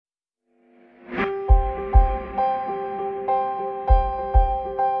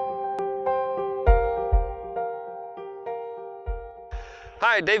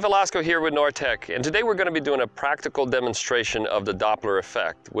Hi, Dave Velasco here with Nortec, and today we're going to be doing a practical demonstration of the Doppler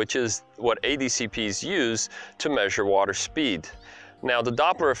effect, which is what ADCPs use to measure water speed. Now, the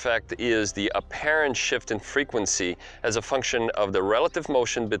Doppler effect is the apparent shift in frequency as a function of the relative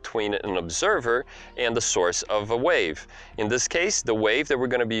motion between an observer and the source of a wave. In this case, the wave that we're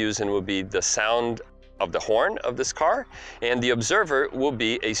going to be using will be the sound of the horn of this car, and the observer will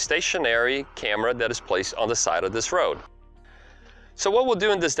be a stationary camera that is placed on the side of this road. So what we'll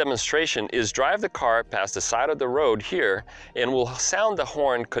do in this demonstration is drive the car past the side of the road here, and we'll sound the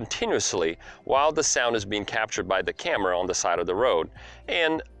horn continuously while the sound is being captured by the camera on the side of the road,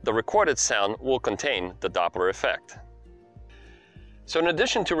 and the recorded sound will contain the Doppler effect. So in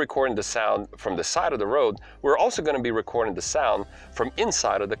addition to recording the sound from the side of the road, we're also going to be recording the sound from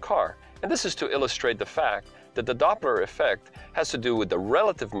inside of the car. And this is to illustrate the fact that the Doppler effect has to do with the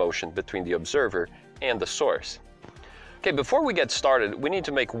relative motion between the observer and the source. Okay, before we get started, we need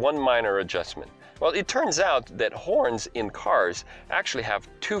to make one minor adjustment. Well, it turns out that horns in cars actually have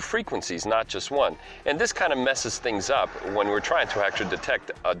two frequencies, not just one. And this kind of messes things up when we're trying to actually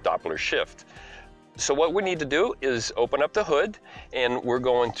detect a Doppler shift. So what we need to do is open up the hood, and we're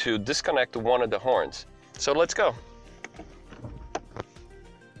going to disconnect one of the horns. So let's go.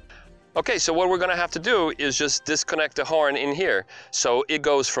 Okay, so what we're going to have to do is just disconnect the horn in here. So it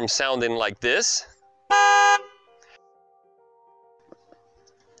goes from sounding like this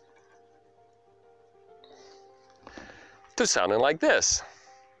to sounding like this.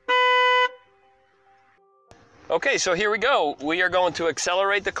 Okay, so here we go. We are going to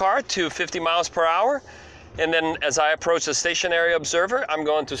accelerate the car to 50 miles per hour. And then as I approach the stationary observer, I'm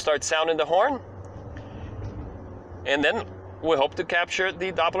going to start sounding the horn. And then we hope to capture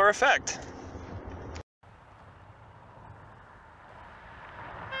the Doppler effect.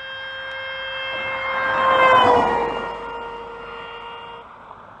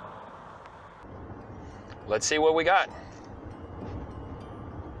 Let's see what we got.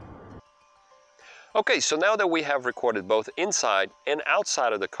 Okay, so now that we have recorded both inside and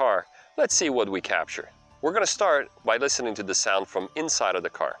outside of the car, let's see what we capture. We're going to start by listening to the sound from inside of the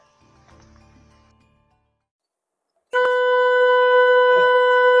car.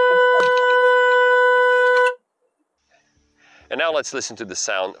 And now let's listen to the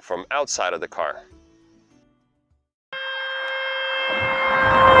sound from outside of the car.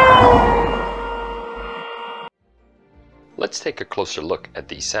 Let's take a closer look at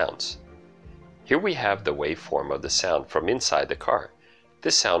these sounds. Here we have the waveform of the sound from inside the car.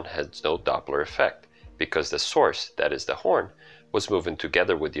 This sound has no Doppler effect because the source, that is the horn, was moving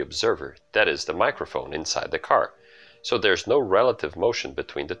together with the observer, that is the microphone inside the car. So there's no relative motion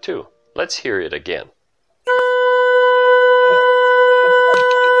between the two. Let's hear it again.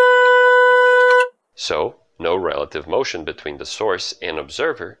 So, no relative motion between the source and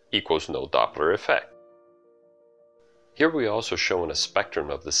observer equals no Doppler effect. Here we also show a spectrum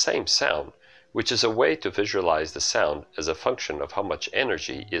of the same sound, which is a way to visualize the sound as a function of how much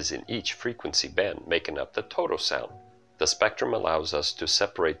energy is in each frequency band making up the total sound. The spectrum allows us to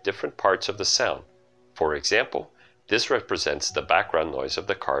separate different parts of the sound. For example, this represents the background noise of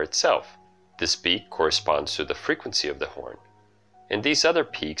the car itself. This peak corresponds to the frequency of the horn. And these other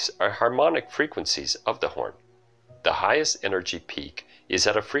peaks are harmonic frequencies of the horn. The highest energy peak is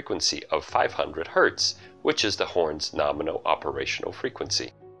at a frequency of 500 Hz, which is the horn's nominal operational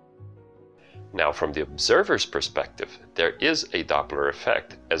frequency. Now, from the observer's perspective, there is a Doppler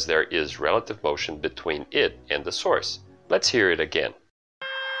effect as there is relative motion between it and the source. Let's hear it again.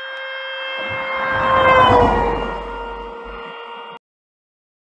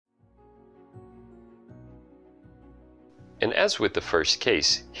 And as with the first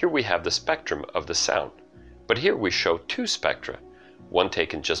case, here we have the spectrum of the sound. But here we show two spectra, one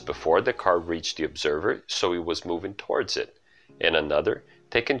taken just before the car reached the observer, so it was moving towards it, and another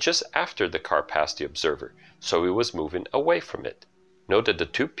taken just after the car passed the observer, so it was moving away from it. Note that the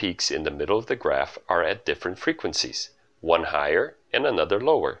two peaks in the middle of the graph are at different frequencies, one higher and another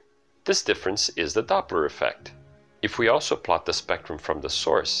lower. This difference is the Doppler effect. If we also plot the spectrum from the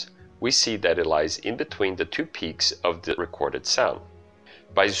source, we see that it lies in between the two peaks of the recorded sound.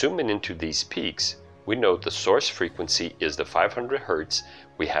 By zooming into these peaks, we note the source frequency is the 500 Hz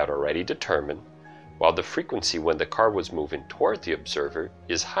we had already determined, while the frequency when the car was moving toward the observer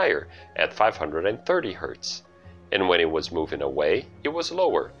is higher at 530 Hz, and when it was moving away, it was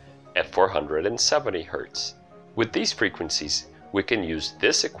lower at 470 Hz. With these frequencies, we can use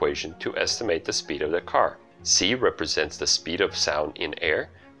this equation to estimate the speed of the car. C represents the speed of sound in air,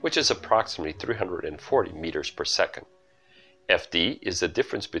 which is approximately 340 meters per second. FD is the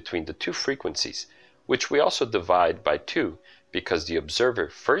difference between the two frequencies, which we also divide by 2 because the observer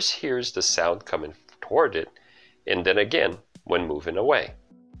first hears the sound coming toward it and then again when moving away.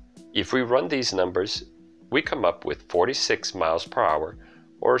 If we run these numbers, we come up with 46 miles per hour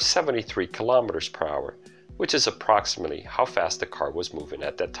or 73 kilometers per hour, which is approximately how fast the car was moving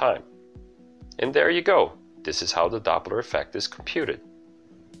at that time. And there you go. This is how the Doppler effect is computed.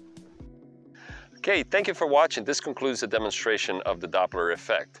 Okay, thank you for watching. This concludes the demonstration of the Doppler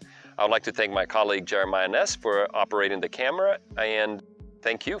effect. I would like to thank my colleague Jeremiah Ness for operating the camera, and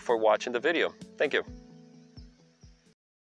thank you for watching the video. Thank you.